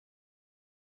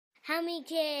Hammy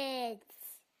Kids!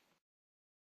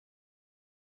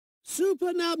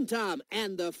 Super Numtum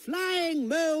and the Flying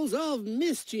Moles of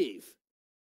Mischief.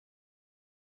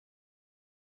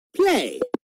 Play!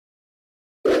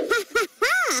 Ha ha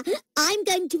ha! I'm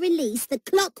going to release the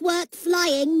clockwork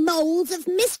flying moles of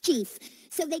mischief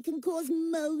so they can cause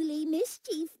moly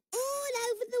mischief all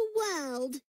over the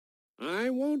world. I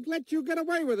won't let you get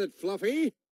away with it,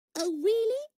 Fluffy. Oh,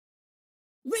 really?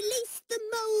 Release the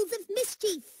moles of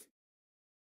mischief!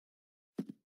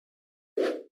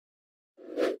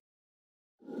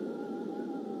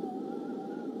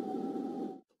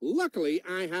 Luckily,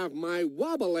 I have my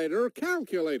Wobblator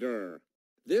calculator.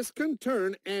 This can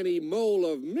turn any mole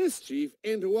of mischief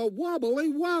into a wobbly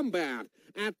wombat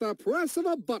at the press of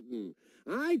a button.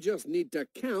 I just need to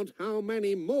count how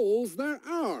many moles there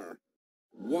are.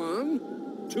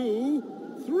 1, 2,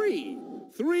 3.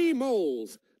 3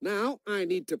 moles. Now I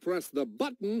need to press the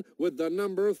button with the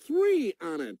number 3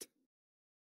 on it.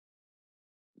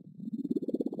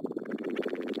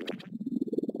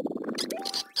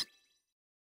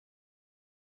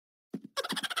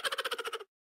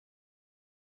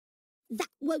 That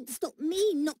won't stop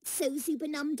me, not so Super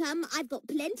Numtum. I've got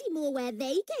plenty more where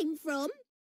they came from.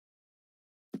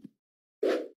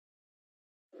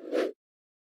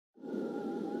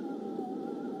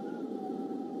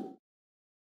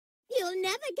 You'll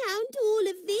never count all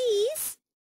of these.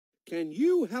 Can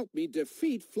you help me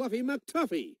defeat Fluffy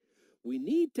McTuffy? We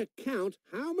need to count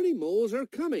how many moles are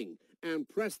coming and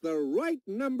press the right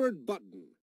numbered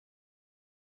button.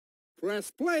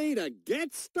 Press play to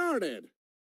get started.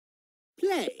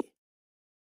 Play.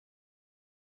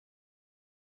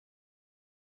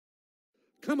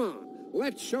 Come on,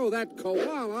 let's show that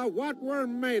koala what we're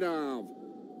made of.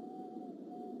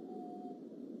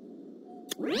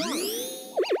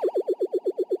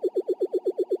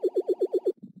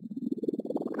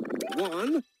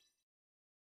 1.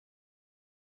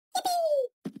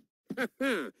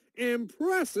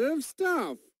 Impressive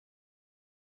stuff.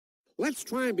 Let's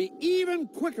try and be even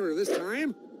quicker this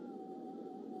time.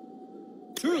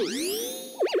 2.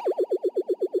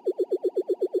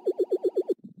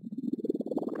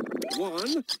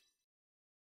 1,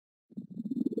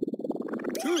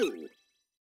 2.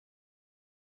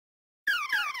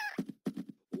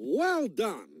 Well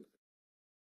done.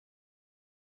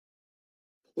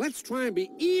 Let's try and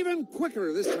be even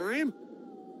quicker this time.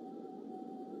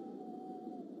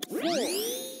 4.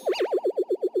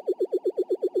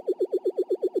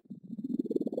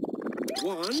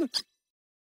 1,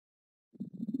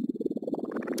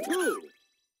 2.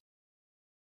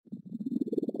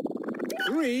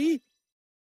 3.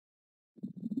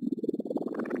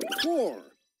 4.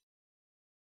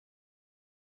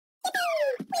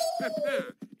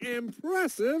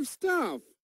 Impressive stuff.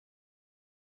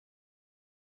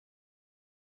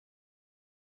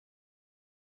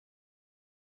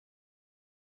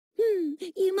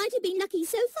 You might have been lucky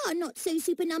so far, not so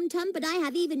Super Numtum, but I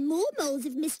have even more moles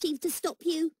of mischief to stop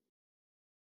you.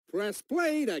 Press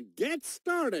play to get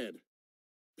started.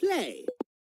 Play.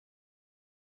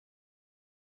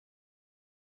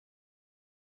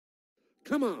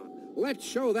 Come on, let's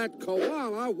show that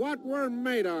koala what we're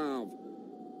made of.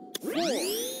 4.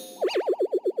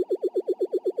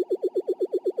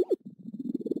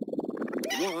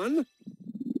 1,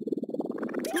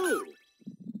 2.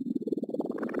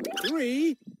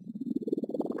 3,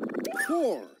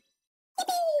 4.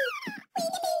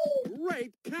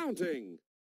 Great counting.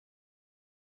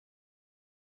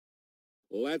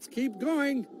 Let's keep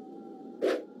going.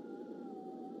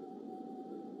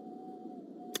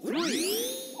 3.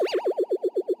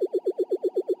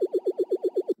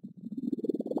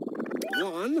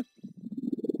 1,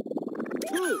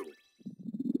 2,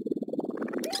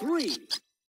 3.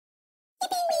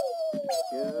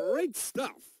 Great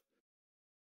stuff.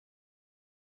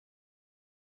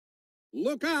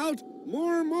 Look out!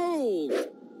 More moles!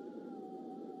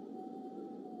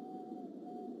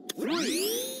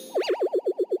 3.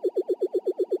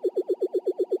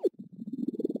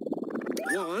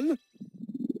 1,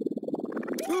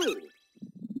 2,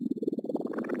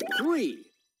 3.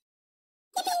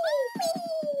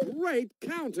 Great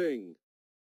counting!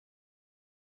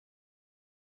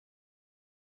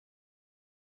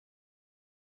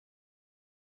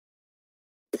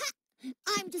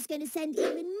 I'm just going to send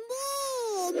even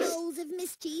more moles of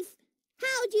mischief.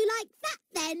 How do you like that,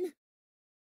 then?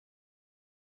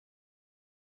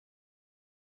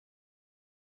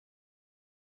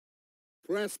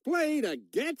 Press play to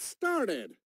get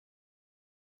started.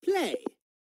 Play.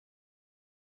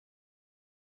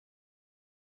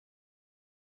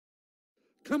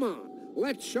 Come on,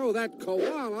 let's show that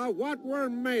koala what we're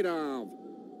made of.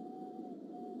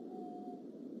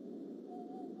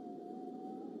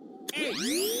 8.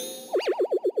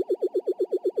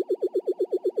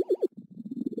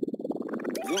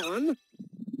 1,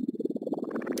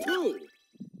 2,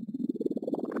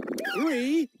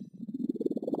 3,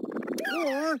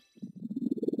 4,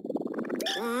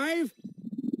 5,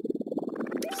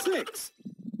 6,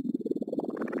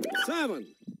 7,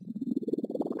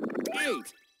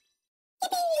 8.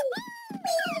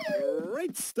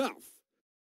 Great stuff.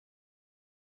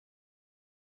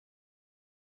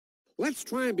 Let's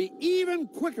try and be even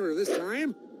quicker this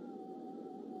time.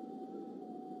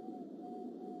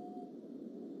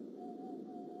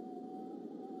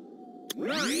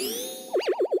 9.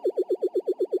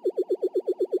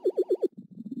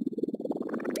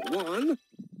 1,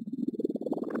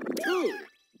 2,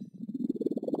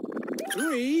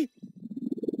 3,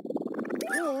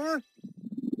 4,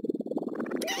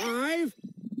 5,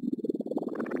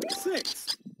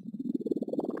 6,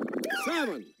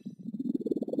 7,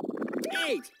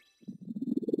 8,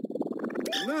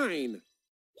 9.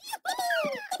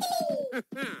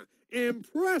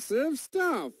 Impressive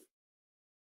stuff.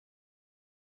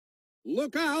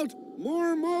 Look out,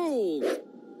 more moles.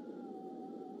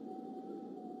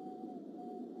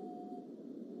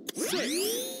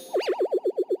 6.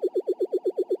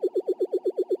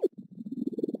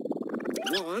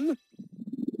 1,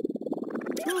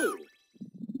 2,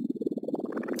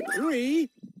 3,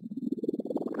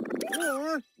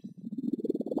 4,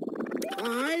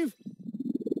 5,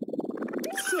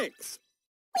 6.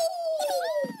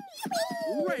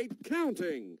 Great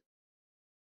counting.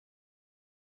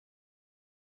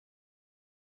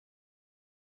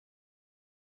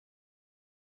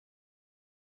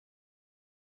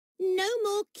 No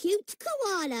more cute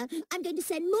koala. I'm going to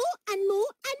send more and more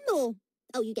and more.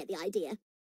 Oh, you get the idea.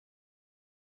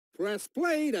 Press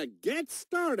play to get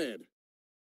started.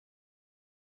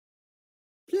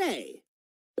 Play.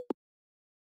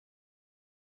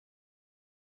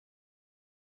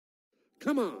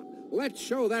 Come on, let's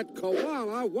show that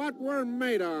koala what we're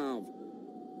made of.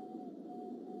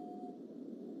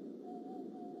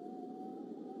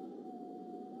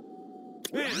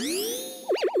 10.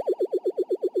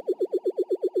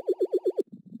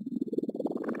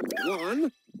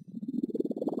 1,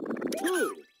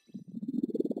 2,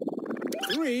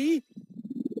 3,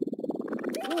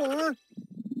 4,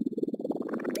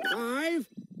 5,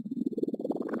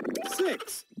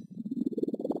 6,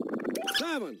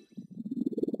 7,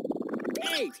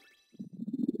 8,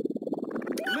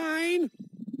 9,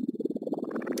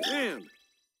 10.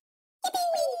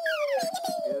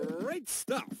 Great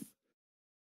stuff.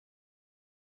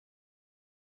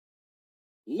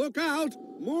 Look out,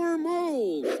 more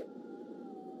moles.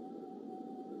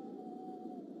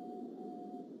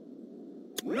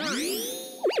 9.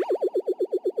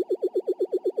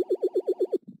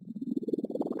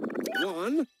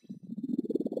 1,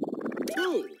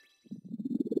 2,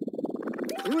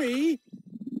 3,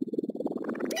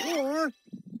 4,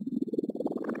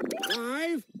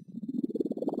 5,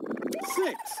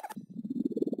 6,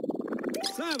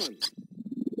 7,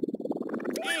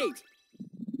 8,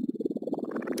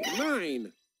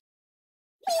 9.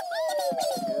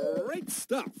 Great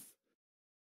stuff.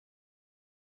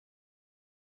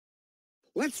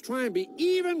 Let's try and be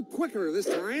even quicker this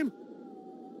time.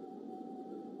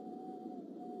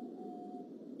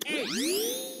 8.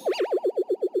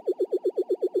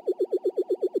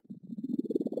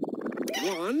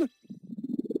 1,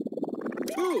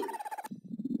 2,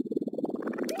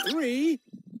 3,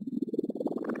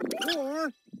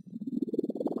 4,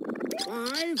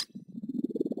 5,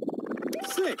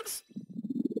 6,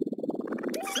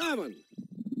 7,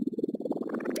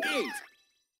 8.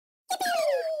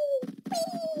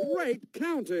 Great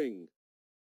counting.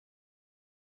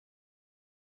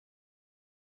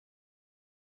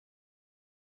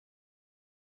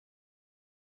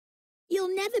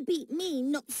 You'll never beat me,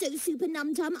 not so Super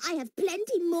Numtum. I have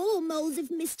plenty more moles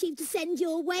of mischief to send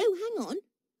your way. Oh, hang on.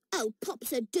 Oh,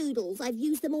 pops are doodles. I've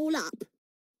used them all up.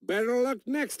 Better luck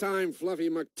next time, Fluffy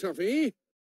McTuffy.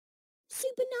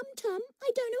 Super Numtum,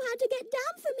 I don't know how to get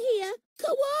down from here.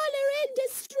 Koala in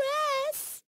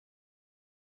distress.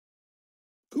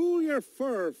 Cool your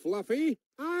fur, Fluffy.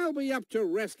 I'll be up to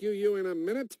rescue you in a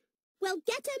minute. Well,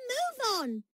 get a move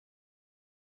on.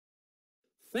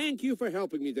 Thank you for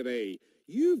helping me today.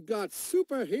 You've got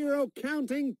superhero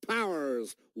counting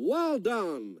powers. Well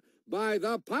done. By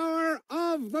the power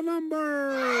of the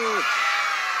number.